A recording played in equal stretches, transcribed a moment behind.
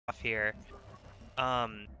here.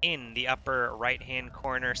 In the upper right-hand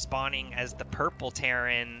corner, spawning as the purple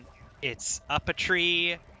Terran, it's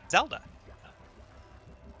UpATree Zelda.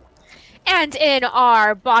 And in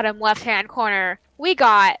our bottom left-hand corner, we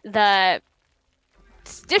got the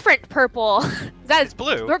different purple. It's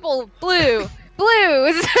blue.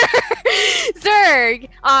 Blue Zerg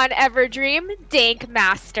on Everdream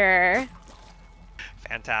DankMaster.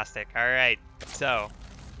 Fantastic. All right, so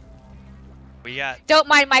we got. Don't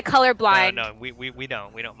mind my colorblind. No, we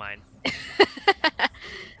don't mind.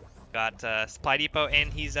 Got Supply Depot,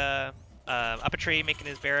 and he's UpATree making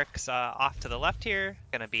his barracks off to the left here.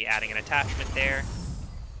 Gonna be adding an attachment there.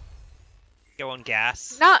 Go on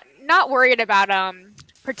gas. Not worried about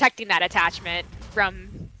protecting that attachment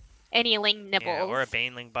from any Ling nibbles. Yeah, or a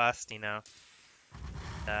Baneling bust, you know.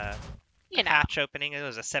 Hatch opening. It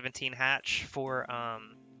was a 17 hatch for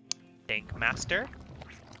DankMaster.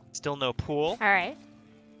 Still no pool. All right.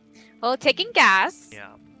 Well, taking gas.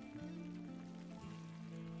 Yeah.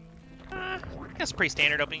 That's pretty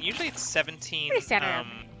standard opening. Usually it's 17 Pretty standard.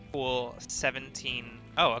 Pool, 17.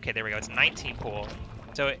 Oh, okay, there we go. It's 19 pool.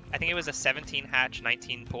 So I think it was a 17 hatch,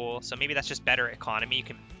 19 pool. So maybe that's just better economy. You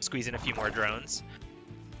can squeeze in a few more drones.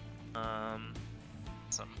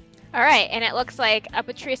 All right, and it looks like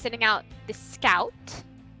UpATree is sending out the scout.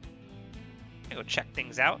 Go check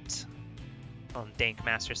things out on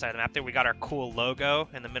DankMaster side of the map. There we got our cool logo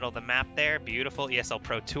in the middle of the map there. Beautiful ESL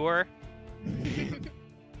Pro Tour.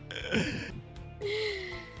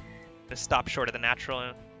 Just stop short of the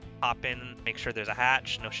natural, hop in, make sure there's a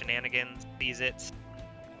hatch, no shenanigans, seize it.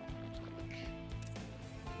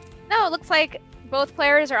 No, it looks like both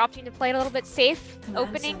players are opting to play it a little bit safe.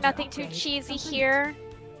 Opening, nothing too cheesy here.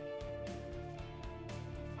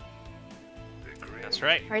 That's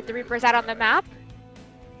right. All right, the Reaper's out on the map.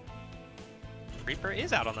 Reaper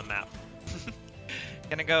is out on the map.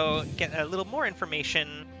 Gonna go get a little more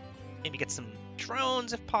information, maybe get some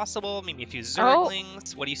drones if possible, maybe a few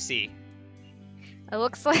Zerglings. What do you see? It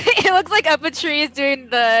looks like UpATree is doing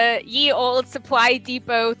the ye old Supply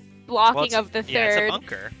Depot blocking of the third. Yeah, it's a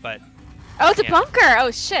bunker, but. Oh, it's a bunker.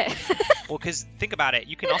 Oh shit. Well, because think about it,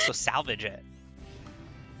 you can also salvage it.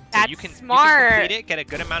 That's you can, smart. You can complete it, get a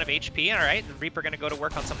good amount of HP, all right? The Reaper gonna go to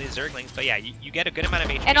work on some of these Zerglings, but yeah, you get a good amount of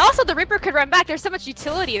HP. And also the Reaper could run back. There's so much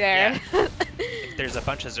utility there. Yeah. If there's a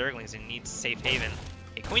bunch of Zerglings and needs safe haven.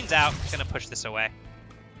 Okay, Queen's out, gonna push this away.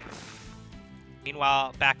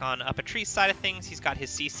 Meanwhile, back on UpATree's side of things, he's got his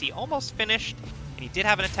CC almost finished, and he did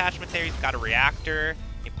have an attachment there. He's got a reactor.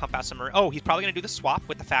 He can pump out some. Oh, he's probably gonna do the swap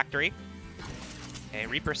with the factory. Okay,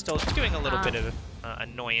 Reaper's still doing a little bit of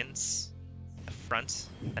annoyance. The front,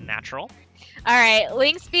 the natural. All right,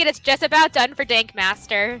 Ling speed is just about done for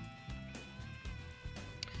DankMaster,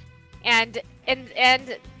 and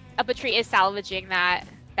UpATree is salvaging that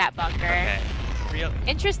bunker. Okay.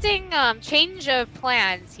 Interesting change of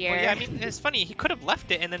plans here. Well, yeah, I mean, it's funny. He could have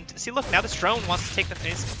left it, and then see, look, now this drone wants to take the.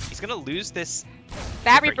 He's gonna lose this.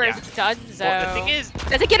 That Reaper is done. Well, the thing is,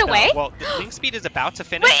 does it get away? Well, Ling Speed is about to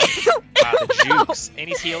finish. The jukes, and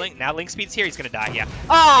he's healing. Now Ling Speed's here. He's gonna die. Yeah.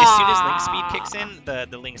 Aww. As soon as Ling Speed kicks in,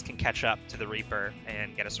 the Lings can catch up to the Reaper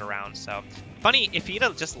and get us around. So, funny, if he'd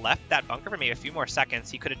have just left that bunker for maybe a few more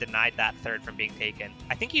seconds, he could have denied that third from being taken.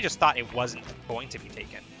 I think he just thought it wasn't going to be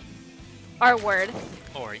taken. Our word.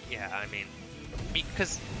 Or yeah, I mean,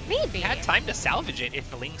 because maybe he had time to salvage it if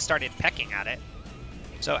the Ling started pecking at it.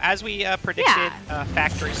 So as we predicted,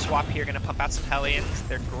 factory swap here, gonna pump out some Hellions.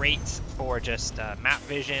 They're great for just map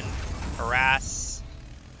vision, harass,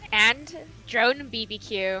 and drone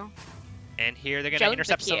BBQ. And here they're gonna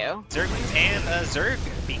intercept some Zerglings, and Zerg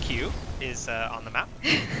BQ is on the map.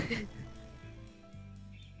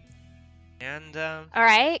 And all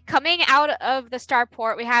right, coming out of the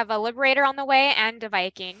starport, we have a Liberator on the way and a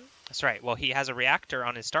Viking. That's right. Well, he has a reactor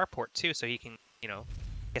on his starport too, so he can, you know,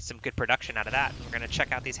 get some good production out of that. We're gonna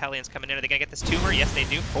check out these Hellions coming in. Are they gonna get this tumor? Yes, they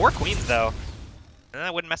do. 4 queens though. I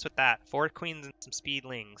wouldn't mess with that. 4 queens and some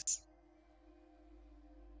speedlings.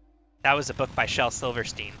 That was a book by Shel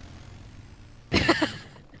Silverstein.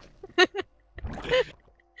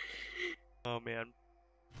 Oh man.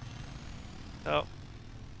 Oh.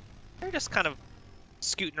 They're just kind of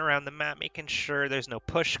scooting around the map, making sure there's no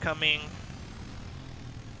push coming.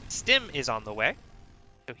 Stim is on the way.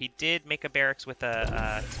 So he did make a barracks with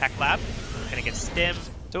a tech lab. Gonna get Stim.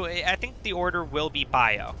 So I think the order will be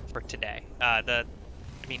bio for today. I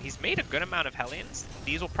mean, he's made a good amount of Hellions.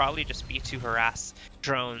 These will probably just be to harass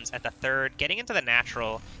drones at the third. Getting into the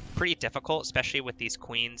natural, pretty difficult, especially with these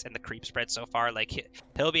queens and the creep spread so far. Like,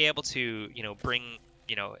 he'll be able to, you know, bring,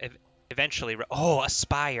 you know, eventually... Oh,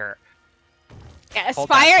 Aspire! Yeah,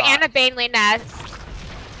 Aspire and a Baneling Nest.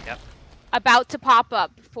 Yep. about to pop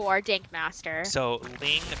up for DankMaster. So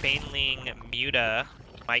Ling, Baneling, Muta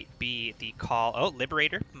might be the call. Oh,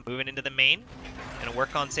 Liberator moving into the main. Gonna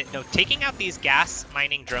work on taking out these gas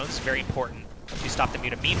mining drones is very important to stop the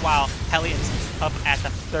Muta. Meanwhile, Hellions up at the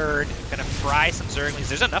third, gonna fry some Zerglings.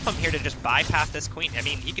 There's enough of them here to just bypass this Queen. I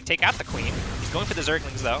mean, he could take out the Queen. He's going for the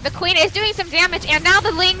Zerglings though. The Queen is doing some damage, and now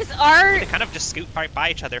the Lings are... They kind of just scoot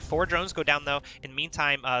by each other. 4 drones go down though. In the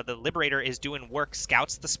meantime, the Liberator is doing work,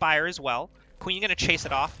 scouts the Spire as well. Queen gonna chase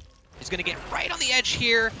it off. He's gonna get right on the edge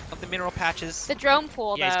here of the mineral patches. The drone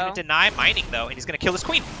pool, yeah, though. He's gonna deny mining though, and he's gonna kill this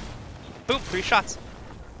Queen. Boom, 3 shots.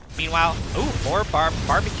 Meanwhile, ooh, more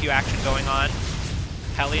barbecue action going on.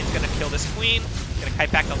 Hellion's gonna kill this Queen. Gonna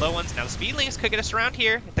kite back the low ones. Now the Speedlings could get us around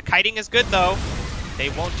here. If the kiting is good though, they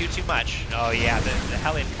won't do too much. Oh yeah, the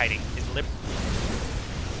Hellion kiting is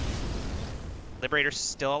Liberator's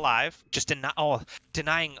still alive. Just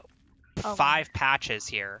denying 5 patches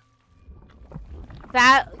here.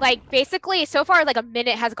 That, like, basically, so far, like, a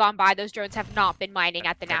minute has gone by. Those drones have not been mining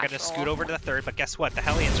at the natural. They're gonna scoot over to the third, but guess what? The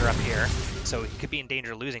Hellions are up here, so he could be in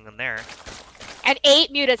danger of losing them there. And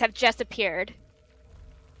 8 mutas have just appeared.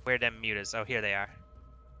 Where them mutas? Oh, here they are.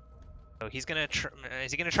 So he's gonna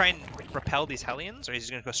is he gonna try and repel these Hellions, or is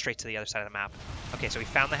he gonna go straight to the other side of the map? Okay, so we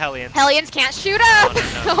found the Hellions. Hellions can't shoot up!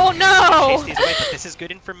 Oh no! Oh Chase these away, but this is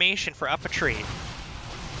good information for UpATree.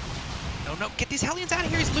 No, get these Hellions out of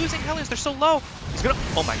here. He's losing Hellions. They're so low. He's gonna.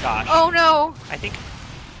 Oh my gosh. Oh no. I think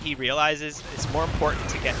he realizes it's more important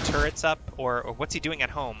to get turrets up, or what's he doing at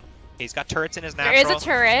home? He's got turrets in his natural. There is a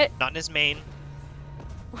turret. Not in his main.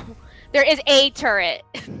 There is a turret.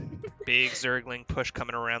 Big Zergling push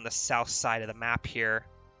coming around the south side of the map here.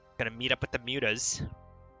 Gonna meet up with the mutas.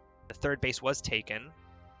 The third base was taken.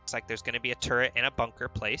 Looks like there's gonna be a turret and a bunker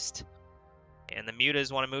placed. And the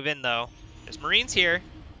mutas want to move in though. There's Marines here.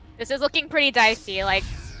 This is looking pretty dicey. Like,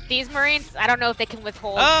 these Marines, I don't know if they can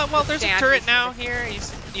withhold. Well, there's a turret now here.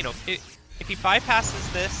 He's, you know, if he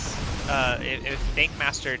bypasses this, if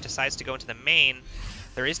DankMaster decides to go into the main,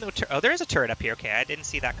 there is no turret. Oh, there is a turret up here. Okay, I didn't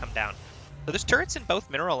see that come down. So there's turrets in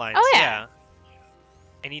both mineral lines. Oh, yeah.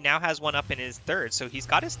 And he now has one up in his third, so he's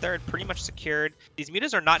got his third pretty much secured. These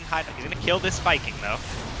mutas are not in high. He's gonna kill this Viking though.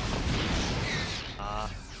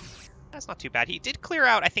 That's not too bad. He did clear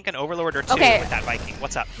out, I think, an Overlord or 2 with that Viking.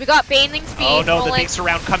 What's up? We got Baneling speed. Oh no, rolling. the big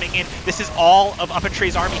surround coming in. This is all of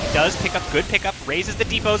UpATree's army. He does pick up good pickup, raises the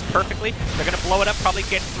depots perfectly. They're gonna blow it up, probably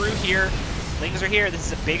get through here. Lings are here. This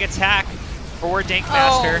is a big attack for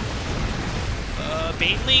DankMaster.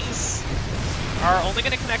 Banelings are only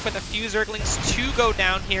gonna connect with a few Zerglings to go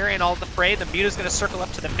down here in all the fray. The Muta's gonna circle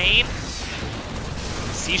up to the main.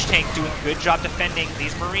 Siege Tank doing a good job defending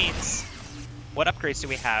these Marines. What upgrades do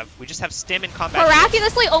we have? We just have Stim and combat.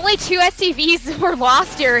 Miraculously, only 2 SCVs were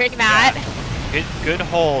lost during that. Yeah. Good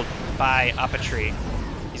hold by UpATree.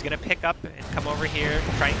 He's gonna pick up and come over here,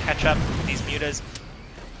 try and catch up with these mutas.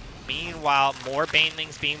 Meanwhile, more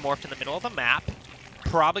Banelings being morphed in the middle of the map.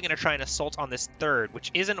 Probably gonna try and assault on this third, which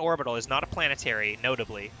is an orbital, is not a planetary,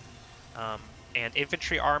 notably. And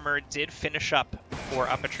infantry armor did finish up for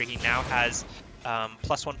UpATree. He now has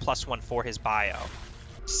 +1/+1 for his bio.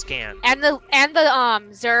 Scan. And the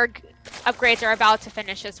Zerg upgrades are about to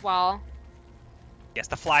finish as well. Yes,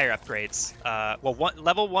 the flyer upgrades.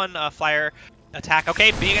 Level 1 flyer attack.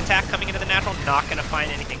 Okay, big attack coming into the natural. Not gonna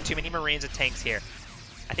find anything. Too many Marines and tanks here.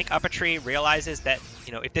 I think UpATree realizes that,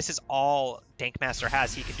 you know, if this is all DankMaster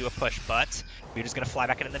has, he can do a push. But Muta's gonna fly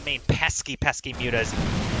back into the main. Pesky mutas.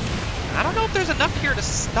 I don't know if there's enough here to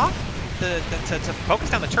stop to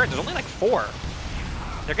focus down the turret. There's only like 4.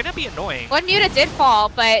 They're gonna be annoying. 1 muta did fall,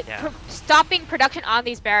 but stopping production on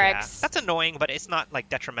these barracks. Yeah, that's annoying, but it's not like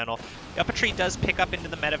detrimental. UpATree does pick up into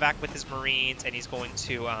the medevac with his Marines, and he's going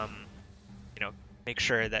to, you know, make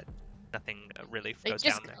sure that nothing really goes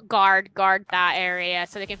down there. Guard that area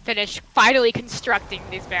so they can finish finally constructing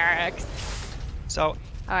these barracks. So, all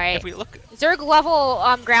right. If we look, Zerg level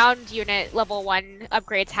ground unit level 1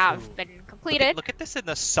 upgrades have been completed. Look at this in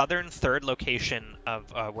the southern third location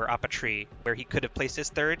of where UpATree, where he could have placed his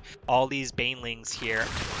third. All these Banelings here.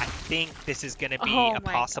 I think this is going to be a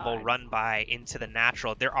possible run by into the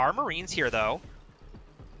natural. There are Marines here though.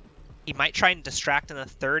 He might try and distract in the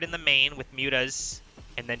third in the main with mutas,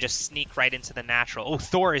 and then just sneak right into the natural. Oh,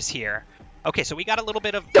 Thor is here. Okay, so we got a little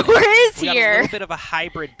bit of Thor is we got here. a little bit of a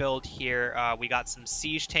hybrid build here. We got some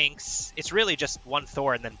siege tanks. It's really just 1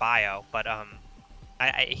 Thor and then bio, but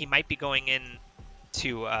he might be going in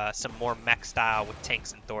to some more mech style with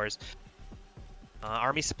tanks and Thors.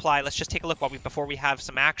 Army supply. Let's just take a look before we have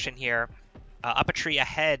some action here. UpATree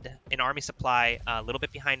ahead in army supply, a little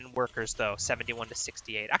bit behind in workers though, 71 to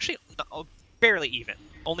 68. Actually, no, barely even.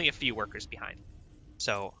 Only a few workers behind.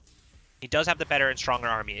 So he does have the better and stronger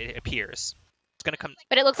army, it appears. It's going to come...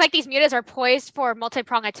 But it looks like these mutas are poised for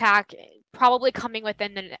multi-prong attack, probably coming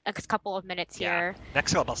within the next couple of minutes here.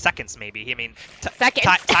 Next couple of seconds, maybe. I mean, seconds.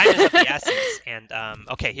 Time is of the essence. And,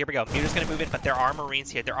 okay, here we go. Muta's going to move in, but there are Marines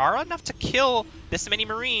here. There are enough to kill this many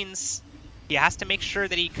Marines. He has to make sure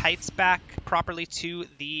that he kites back properly to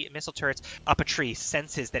the missile turrets. UpATree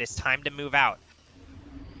senses that it's time to move out.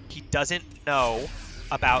 He doesn't know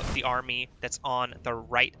about the army that's on the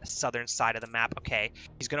right southern side of the map. Okay,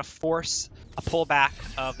 he's going to force a pullback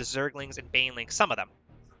of the Zerglings and Banelings, some of them,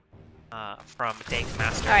 from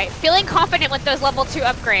DankMaster. All right, feeling confident with those level 2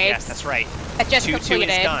 upgrades. Yes, that's right. That just 2-2 completed.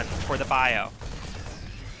 is done for the bio.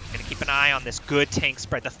 Gonna keep an eye on this good tank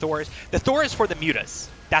spread. The Thor is for the mutas.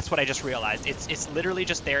 That's what I just realized. It's literally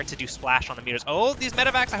just there to do splash on the mutas. Oh, these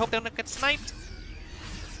medevacs, I hope they don't get sniped.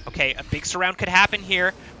 Okay, a big surround could happen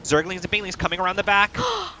here. Zerglings and Banelings coming around the back.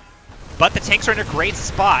 But the tanks are in a great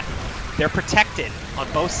spot. They're protected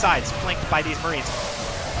on both sides, flanked by these Marines.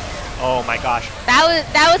 Oh my gosh.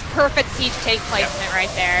 That was perfect siege tank placement right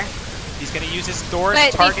there. He's going to use his Thor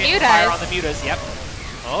to target fire on the mutas. Yep.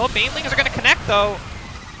 Oh, Banelings are going to connect though.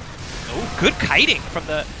 Oh, good kiting from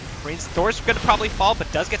the Marines. Thor's going to probably fall,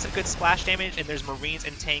 but does get some good splash damage, and there's Marines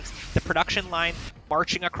and tanks. The production line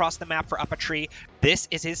marching across the map for UpATree. This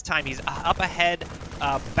is his time. He's up ahead,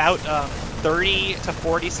 about 30 to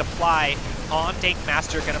 40 supply on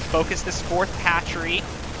DankMaster. Going to focus this 4th hatchery.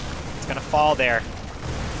 It's going to fall there.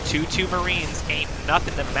 2-2 Marines ain't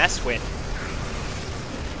nothing to mess with.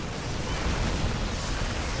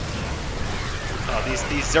 Oh, these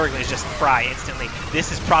Zerglings just fry instantly.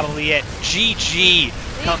 This is probably it. GG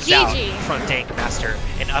comes out from DankMaster,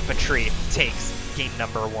 and UpATree takes game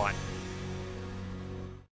number 1.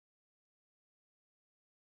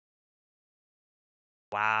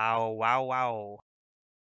 Wow, wow, wow.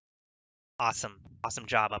 Awesome. Awesome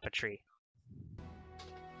job, UpATree.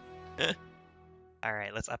 All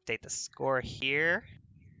right, let's update the score here.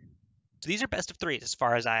 So these are best of 3s as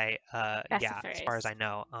far as I as far as I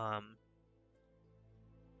know.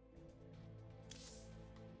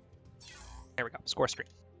 There we go. Score screen.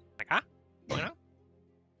 Like, huh? You know?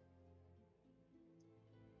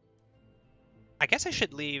 I guess I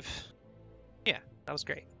should leave. Yeah, that was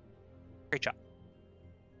great. Great job.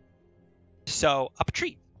 So,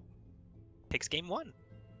 UpATree takes game 1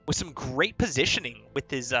 with some great positioning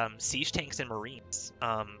with his siege tanks and Marines.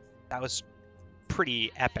 That was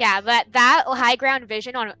pretty epic. Yeah, that high ground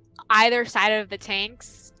vision on either side of the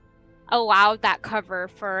tanks allowed that cover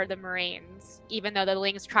for the Marines, even though the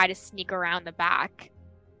Lings try to sneak around the back.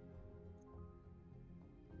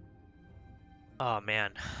 Oh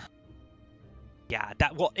man. Yeah,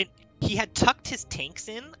 he had tucked his tanks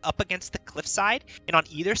in up against the cliffside, and on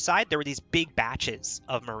either side there were these big batches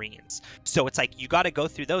of Marines. So it's like you got to go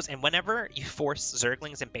through those, and whenever you force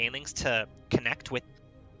Zerglings and Banelings to connect with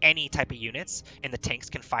any type of units, and the tanks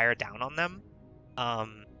can fire down on them,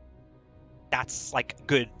 that's like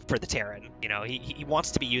good for the Terran. You know, he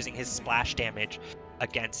wants to be using his splash damage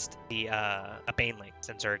against the Banelings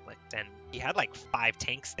and Zerglings, and he had like 5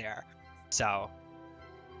 tanks there, so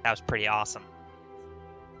that was pretty awesome.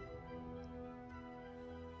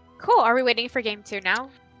 Cool. Are we waiting for game 2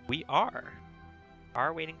 now? We are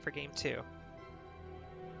waiting for game 2.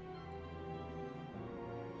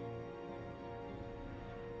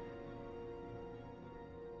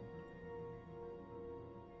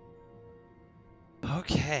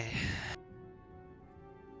 Okay.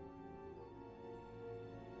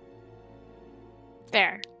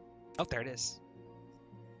 There. Oh, there it is.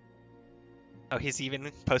 Oh, he's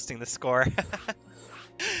even posting the score.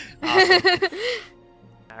 Awesome.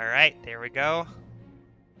 All right, there we go.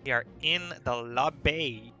 We are in the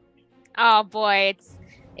lobby. Oh boy,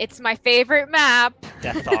 it's my favorite map.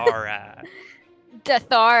 Deathara.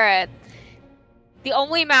 Deathara. The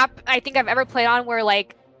only map I think I've ever played on where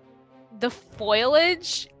like the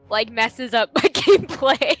foliage like messes up my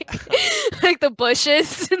gameplay. Like the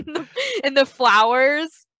bushes and the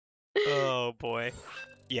flowers. Oh boy.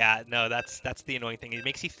 Yeah, no, that's the annoying thing. It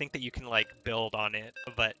makes you think that you can like build on it,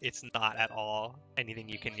 but it's not at all anything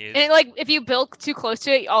you can use. And like if you build too close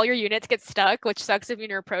to it, all your units get stuck, which sucks if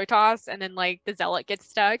you're a Protoss, and then like the Zealot gets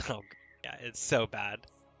stuck. Oh yeah, it's so bad.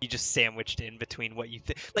 You just sandwiched in between what you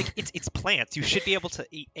think. Like it's plants. You should be able to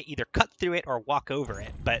either cut through it or walk over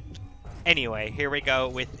it. But anyway, here we go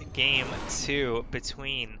with game 2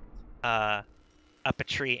 between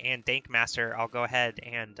UpATree and DankMaster. I'll go ahead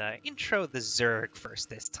and intro the Zerg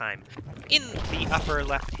first this time. In the upper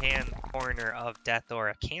left-hand corner of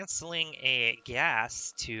Deathora, canceling a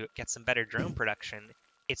gas to get some better drone production,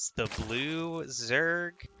 It's the blue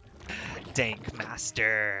Zerg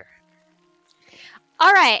DankMaster.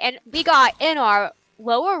 All right, and we got in our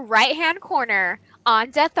lower right-hand corner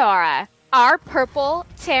on Deathara, our purple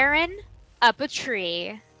Terran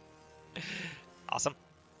UpATree. Awesome.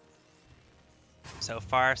 So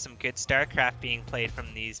far, some good StarCraft being played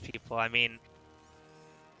from these people. I mean,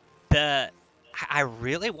 I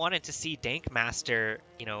really wanted to see DankMaster,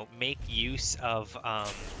 you know, make use of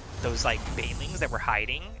those like banelings that were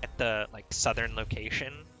hiding at the like southern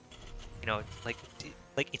location. You know, like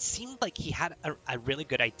it seemed like he had a really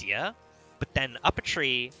good idea, but then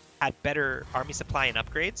UpATree had better army supply and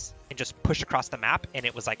upgrades and just pushed across the map, and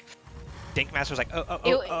it was like DankMaster was like,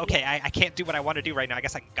 okay, I can't do what I want to do right now. I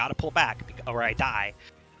guess I gotta pull back or I die.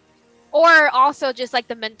 Or also just like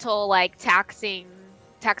the mental like taxation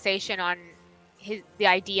on the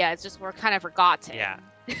ideas just were kind of forgotten. Yeah.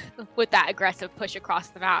 With that aggressive push across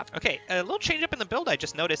the map. Okay, a little change up in the build. I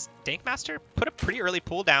just noticed DankMaster put a pretty early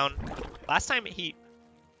pull down. Last time he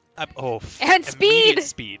and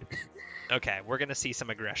speed. Okay, we're gonna see some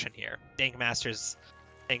aggression here. DankMaster's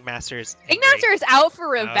is out for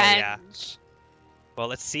revenge. Oh, yeah. Well,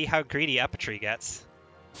 let's see how greedy UpATree gets.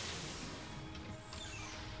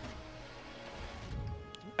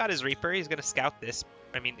 He's got his Reaper. He's gonna scout this.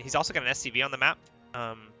 I mean, he's also got an SCV on the map.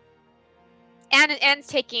 And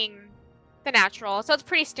taking the natural, so it's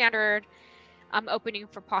pretty standard opening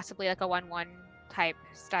for possibly like a 1-1 type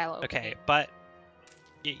style opening. Okay, but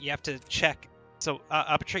you have to check. So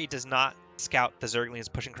UpATree does not scout the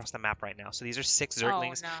Zerglings pushing across the map right now. So these are 6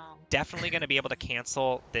 Zerglings. Oh, no. Definitely going to be able to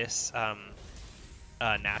cancel this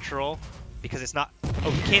natural because it's not.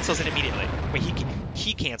 Oh, he cancels it immediately. Wait,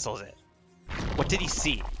 he cancels it. What did he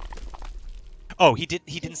see? Oh, he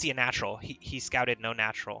didn't see a natural. He scouted no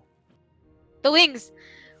natural. The wings.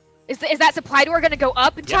 Is that supply door going to go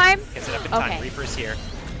up in time? Gets it up in time. Reaper's here.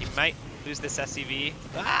 He might lose this SCV.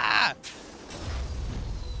 Ah!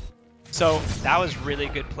 So that was really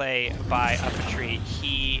good play by UpATree.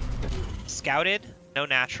 He scouted no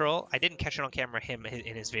natural. I didn't catch it on camera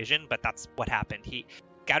in his vision, but that's what happened. He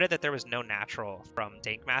scouted that there was no natural from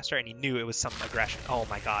DankMaster, and he knew it was some aggression. Oh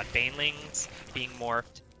my god, Banelings being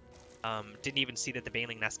morphed. Didn't even see that the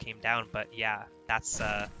Baneling nest came down, but yeah, that's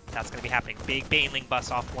gonna be happening. Big Baneling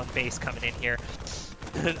bust off one base coming in here.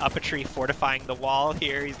 UpATree fortifying the wall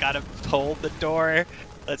here. He's got to hold the door.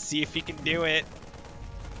 Let's see if he can do it.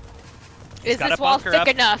 He's got this wall thick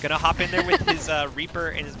enough? Gonna hop in there with his Reaper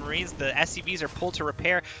and his Marines. The SCVs are pulled to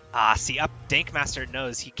repair. See, DankMaster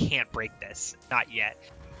knows he can't break this. Not yet.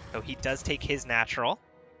 So he does take his natural.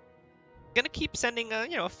 Gonna keep sending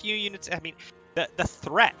a few units. I mean, the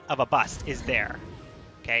threat of a bust is there.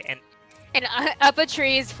 Okay, and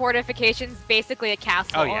UpATree's fortification's basically a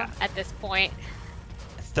castle at this point.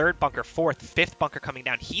 3rd bunker, 4th, 5th bunker coming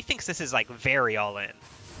down. He thinks this is like very all in.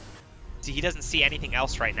 See, he doesn't see anything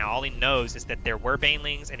else right now. All he knows is that there were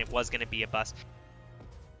Banelings and it was going to be a bust.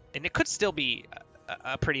 And it could still be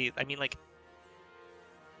a pretty, I mean, like,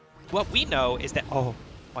 what we know is that,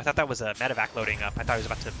 I thought that was a medevac loading up. I thought he was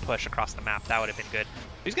about to push across the map. That would have been good.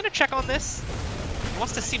 He's going to check on this. He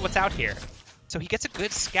wants to see what's out here. So he gets a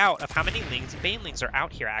good scout of how many Banelings are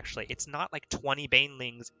out here, actually. It's not like 20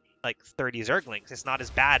 Banelings, like 30 Zerglings. It's not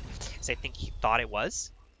as bad as I think he thought it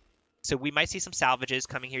was. So we might see some salvages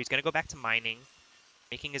coming here. He's going to go back to mining,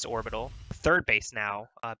 making his orbital. 3rd base now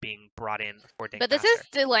being brought in for DankMaster. But this is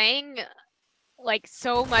delaying like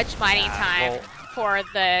so much mining time for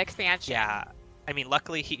the expansion. Yeah. I mean,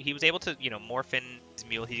 luckily he was able to, morph in his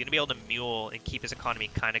mule. He's going to be able to mule and keep his economy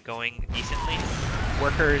kind of going decently.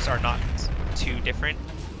 Workers are not too different.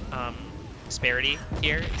 Disparity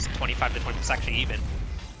here. It's 25 to 20. It's actually even.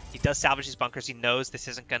 He does salvage these bunkers. He knows this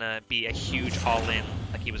isn't going to be a huge all-in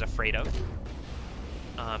like he was afraid of.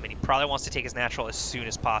 And he probably wants to take his natural as soon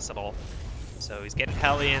as possible. So he's getting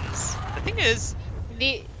Hellions. The thing is,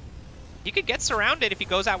 he could get surrounded if he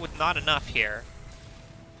goes out with not enough here.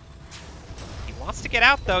 He wants to get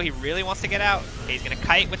out, though. He really wants to get out. Okay, he's going to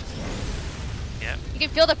kite with... Yeah. You can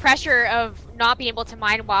feel the pressure of not being able to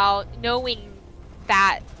mine while knowing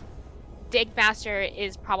that DankMaster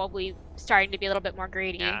is probably starting to be a little bit more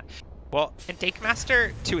greedy. Yeah. Well, and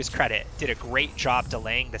DankMaster, to his credit, did a great job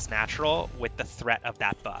delaying this natural with the threat of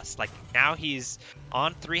that bust. Like, now he's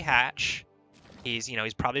on 3 hatch. He's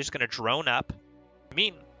probably just going to drone up. I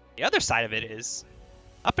mean, the other side of it is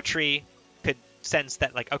UpATree could sense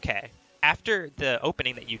that, like, okay, after the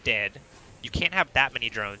opening that you did, you can't have that many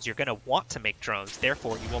drones. You're going to want to make drones.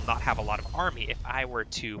 Therefore, you will not have a lot of army if I were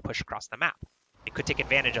to push across the map. It could take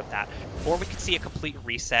advantage of that. Or we could see a complete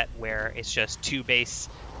reset where it's just 2 base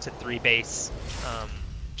to 3 base,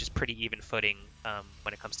 just pretty even footing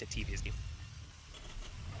when it comes to TVSD.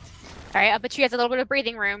 All right, UpATree has a little bit of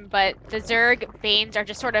breathing room, but the Zerg Banes are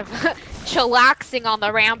just sort of chillaxing on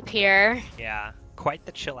the ramp here. Yeah, quite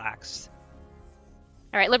the chillax.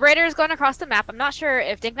 All right, Liberator is going across the map. I'm not sure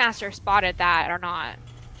if DankMaster spotted that or not.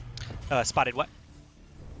 Spotted what?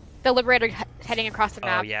 The Liberator heading across the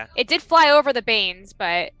map. Oh, yeah. It did fly over the Banes,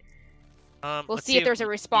 but we'll let's see if there's a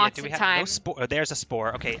response do we in have time. No spore. Oh, there's a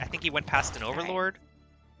spore. Okay, I think he went past an Overlord.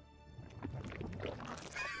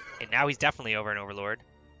 And now he's definitely over an Overlord.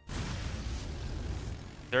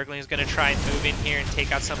 Zergling's going to try and move in here and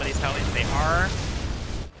take out some of these Hellions. They are.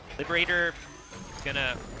 Liberator is going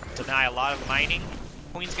to deny a lot of mining.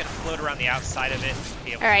 Queen's going to float around the outside of it.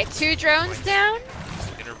 All right, 2 drones down.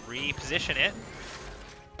 Going to reposition it.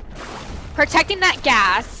 Protecting that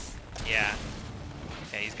gas. Yeah.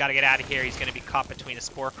 Okay, he's got to get out of here. He's going to be caught between a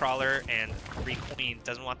Spore Crawler and 3 Queens.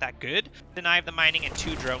 Doesn't want that. Good. Deny of the mining and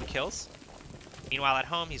 2 drone kills. Meanwhile, at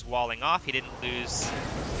home, he's walling off. He didn't lose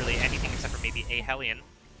really anything except for maybe a Hellion.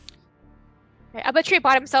 Right, UpATree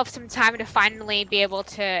bought himself some time to finally be able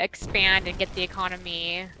to expand and get the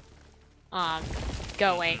economy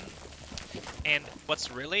going. And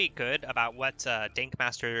what's really good about what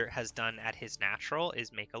DankMaster has done at his natural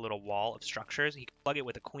is make a little wall of structures. He can plug it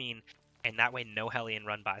with a Queen, and that way no Hellion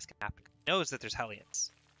run-bys can happen. He knows that there's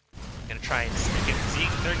Hellions. He's going to try and sneak in Zeke.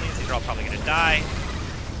 Zerglings, these are all probably going to die.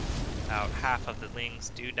 About half of the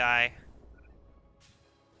Lings do die.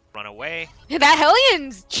 Run away. That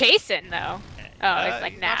Hellion's chasing, though. Oh, it's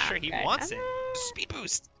like, nah. Not sure he wants it. Speed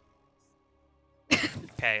boost!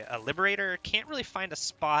 Okay, a Liberator can't really find a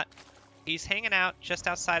spot. He's hanging out just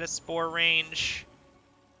outside of Spore range.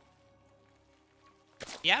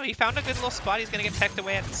 Yeah, he found a good little spot. He's going to get pecked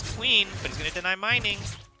away at this Queen, but he's going to deny mining.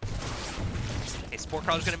 Okay, Spore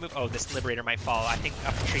Crawler's going to move. Oh, this Liberator might fall. I think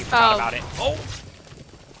UpATree forgot about it. Oh!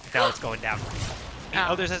 Now it's going down.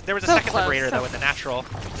 Oh, there was a second Liberator, though, in the natural.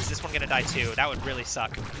 Is this one going to die, too? That would really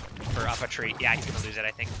suck for UpATree. Yeah, he's going to lose it,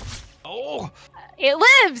 I think. Oh! It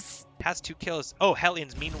lives! Has 2 kills. Oh,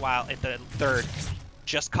 Hellions, meanwhile, at the third,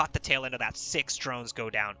 just caught the tail end of that. 6 drones go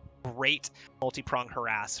down. Great multi-prong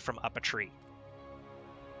harass from UpATree.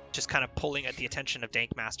 Just kind of pulling at the attention of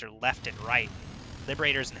DankMaster left and right.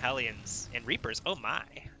 Liberators and Hellions and Reapers. Oh, my.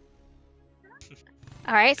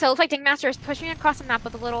 All right, so it looks like DankMaster is pushing across the map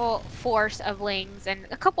with a little force of Lings and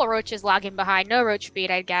a couple of Roaches lagging behind. No Roach speed,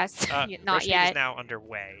 I guess. Not Roach yet. Speed is now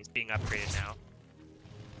underway. He's being upgraded now.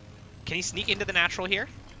 Can he sneak into the natural here?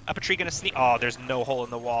 UpATree gonna sneak. Oh, there's no hole in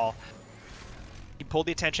the wall. He pulled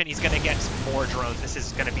the attention. He's gonna get some more drones. This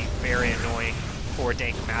is gonna be very annoying for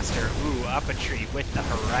DankMaster. Ooh, UpATree with the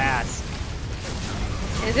harass.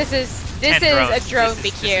 This is a drone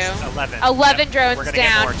BQ. This is 11. 11 drones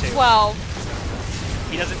down. 12.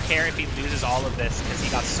 He doesn't care if he loses all of this because he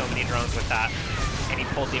got so many drones with that, and he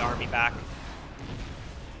pulled the army back.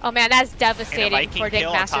 Oh man, that's devastating for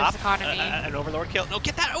DankMaster's economy. An Overlord kill. No,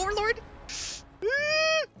 get that Overlord!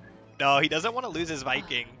 No, he doesn't want to lose his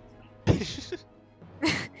Viking.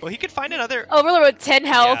 Well, he could find another Overlord with 10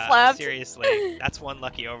 health left. Seriously, that's one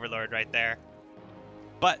lucky Overlord right there.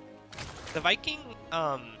 But the Viking,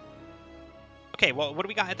 okay, well, what do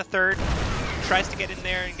we got at the third? Tries to get in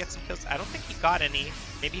there and get some kills. I don't think he got any.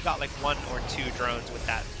 Maybe he got like 1 or 2 drones with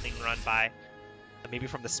that thing run by. Maybe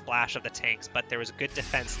from the splash of the tanks, but there was a good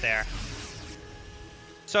defense there.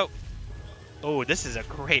 So, oh, this is a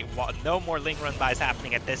great wall. No more Ling run-bys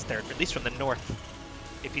happening at this third, at least from the north.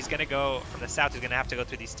 If he's going to go from the south, he's going to have to go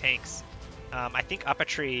through these tanks. I think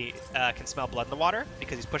UpATree can smell blood in the water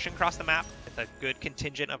because he's pushing across the map with a good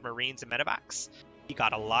contingent of Marines and medevacs. He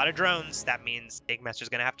got a lot of drones. That means DankMaster's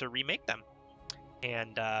going to have to remake them.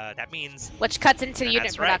 And that means... Which cuts into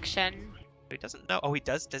unit production. Right. He doesn't know. Oh, he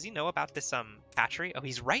does. Does he know about this hatchery? Oh,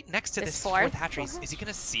 he's right next to this fourth hatchery. Is he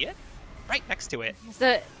gonna see it? Right next to it.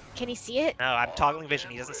 Can he see it? No, I'm toggling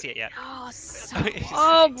vision. He doesn't see it yet. Oh,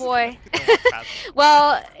 oh boy.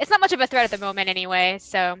 Well, it's not much of a threat at the moment anyway.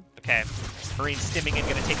 So. Okay. Marine stimming in,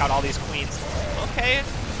 gonna take out all these Queens. Okay.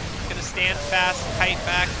 Gonna stand fast, kite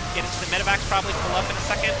back, get into the medevacs. Probably pull up in a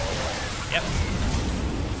second. Yep.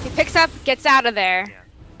 He picks up, gets out of there. Yeah.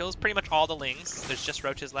 Kills pretty much all the Lings. There's just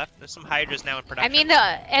Roaches left. There's some Hydras now in production. I mean,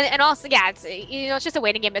 and also, yeah, it's it's just a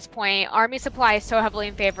waiting game at this point. Army supply is so heavily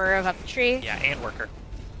in favor of UpATree. Yeah, and Worker.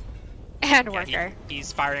 And Worker.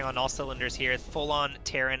 He's firing on all cylinders here. Full-on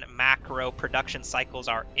Terran macro production cycles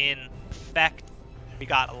are in effect. We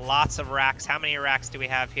got lots of racks. How many racks do we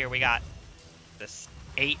have here? We got this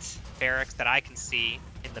 8 barracks that I can see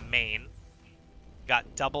in the main. We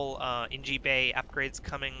got double Inji Bay upgrades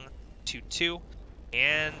coming to 2.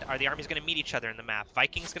 And are the armies going to meet each other in the map?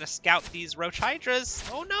 Viking's going to scout these Roach Hydras.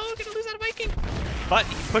 Oh no, going to lose that Viking. But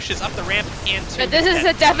he pushes up the ramp and to But this is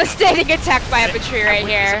a devastating attack by UpATree right I wouldn't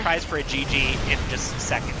be here. surprised for a GG in just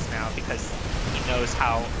seconds now because he knows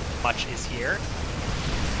how much is here.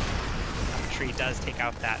 UpATree does take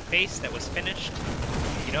out that base that was finished.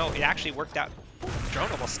 You know, it actually worked out. Drone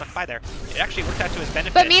almost snuck by there. It actually worked out to his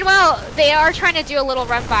benefit. But meanwhile, they are trying to do a little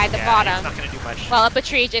run by the bottom. He's not going to do much. While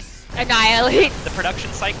UpATree just annihilates. The production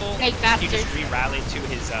cycle, DankMaster. he just re-rallied to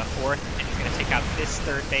his fourth, and he's going to take out this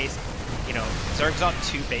third base. You know, Zerg's on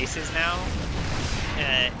 2 bases now.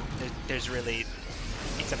 There's really,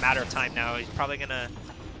 it's a matter of time now. He's probably going to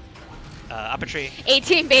UpATree.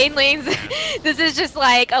 18 Banelings. Yeah. This is just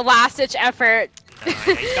like a last-ditch effort. No,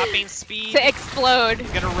 he's got Bane's speed. To explode.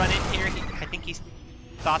 He's going to run in here. I think he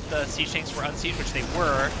thought the siege tanks were unsieged, which they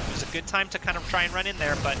were. It was a good time to kind of try and run in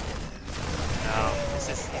there, but no.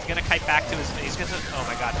 He's going to kite back to his... He's going to, oh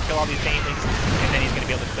my god, kill all these Banelings, and then he's going to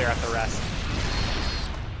be able to clear out the rest.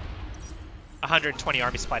 120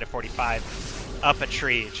 army supply to 45.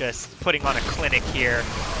 UpATree just putting on a clinic here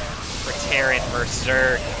for Terran versus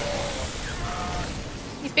Zerg.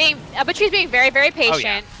 UpATree's being very, very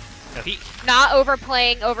patient. Oh, yeah. No, not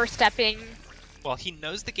overplaying, overstepping. Well, he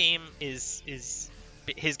knows the game is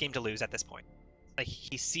his game to lose at this point. Like,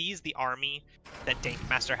 he sees the army that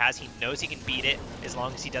DankMaster has. He knows he can beat it as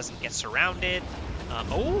long as he doesn't get surrounded.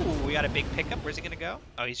 Oh, we got a big pickup. Where's he going to go?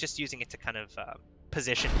 Oh, he's just using it to kind of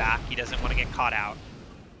position back. He doesn't want to get caught out.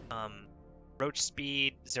 Roach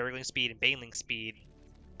speed, Zergling speed, and Baneling speed.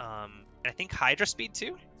 And I think Hydra speed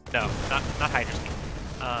too? No, not Hydra speed.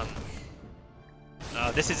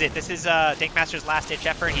 This is it. This is DankMaster's last-ditch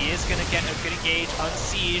effort. He is going to get a good engage,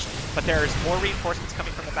 unsieged, but there's more reinforcements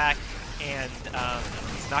coming from the back, and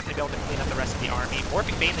he's not going to be able to clean up the rest of the army.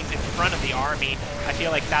 Morphing Banelings in front of the army. I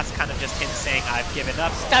feel like that's kind of just him saying, I've given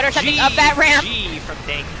up. Stutter stepping up that ramp. G from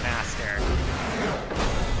DankMaster.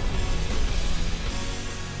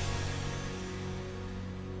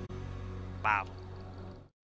 Wow.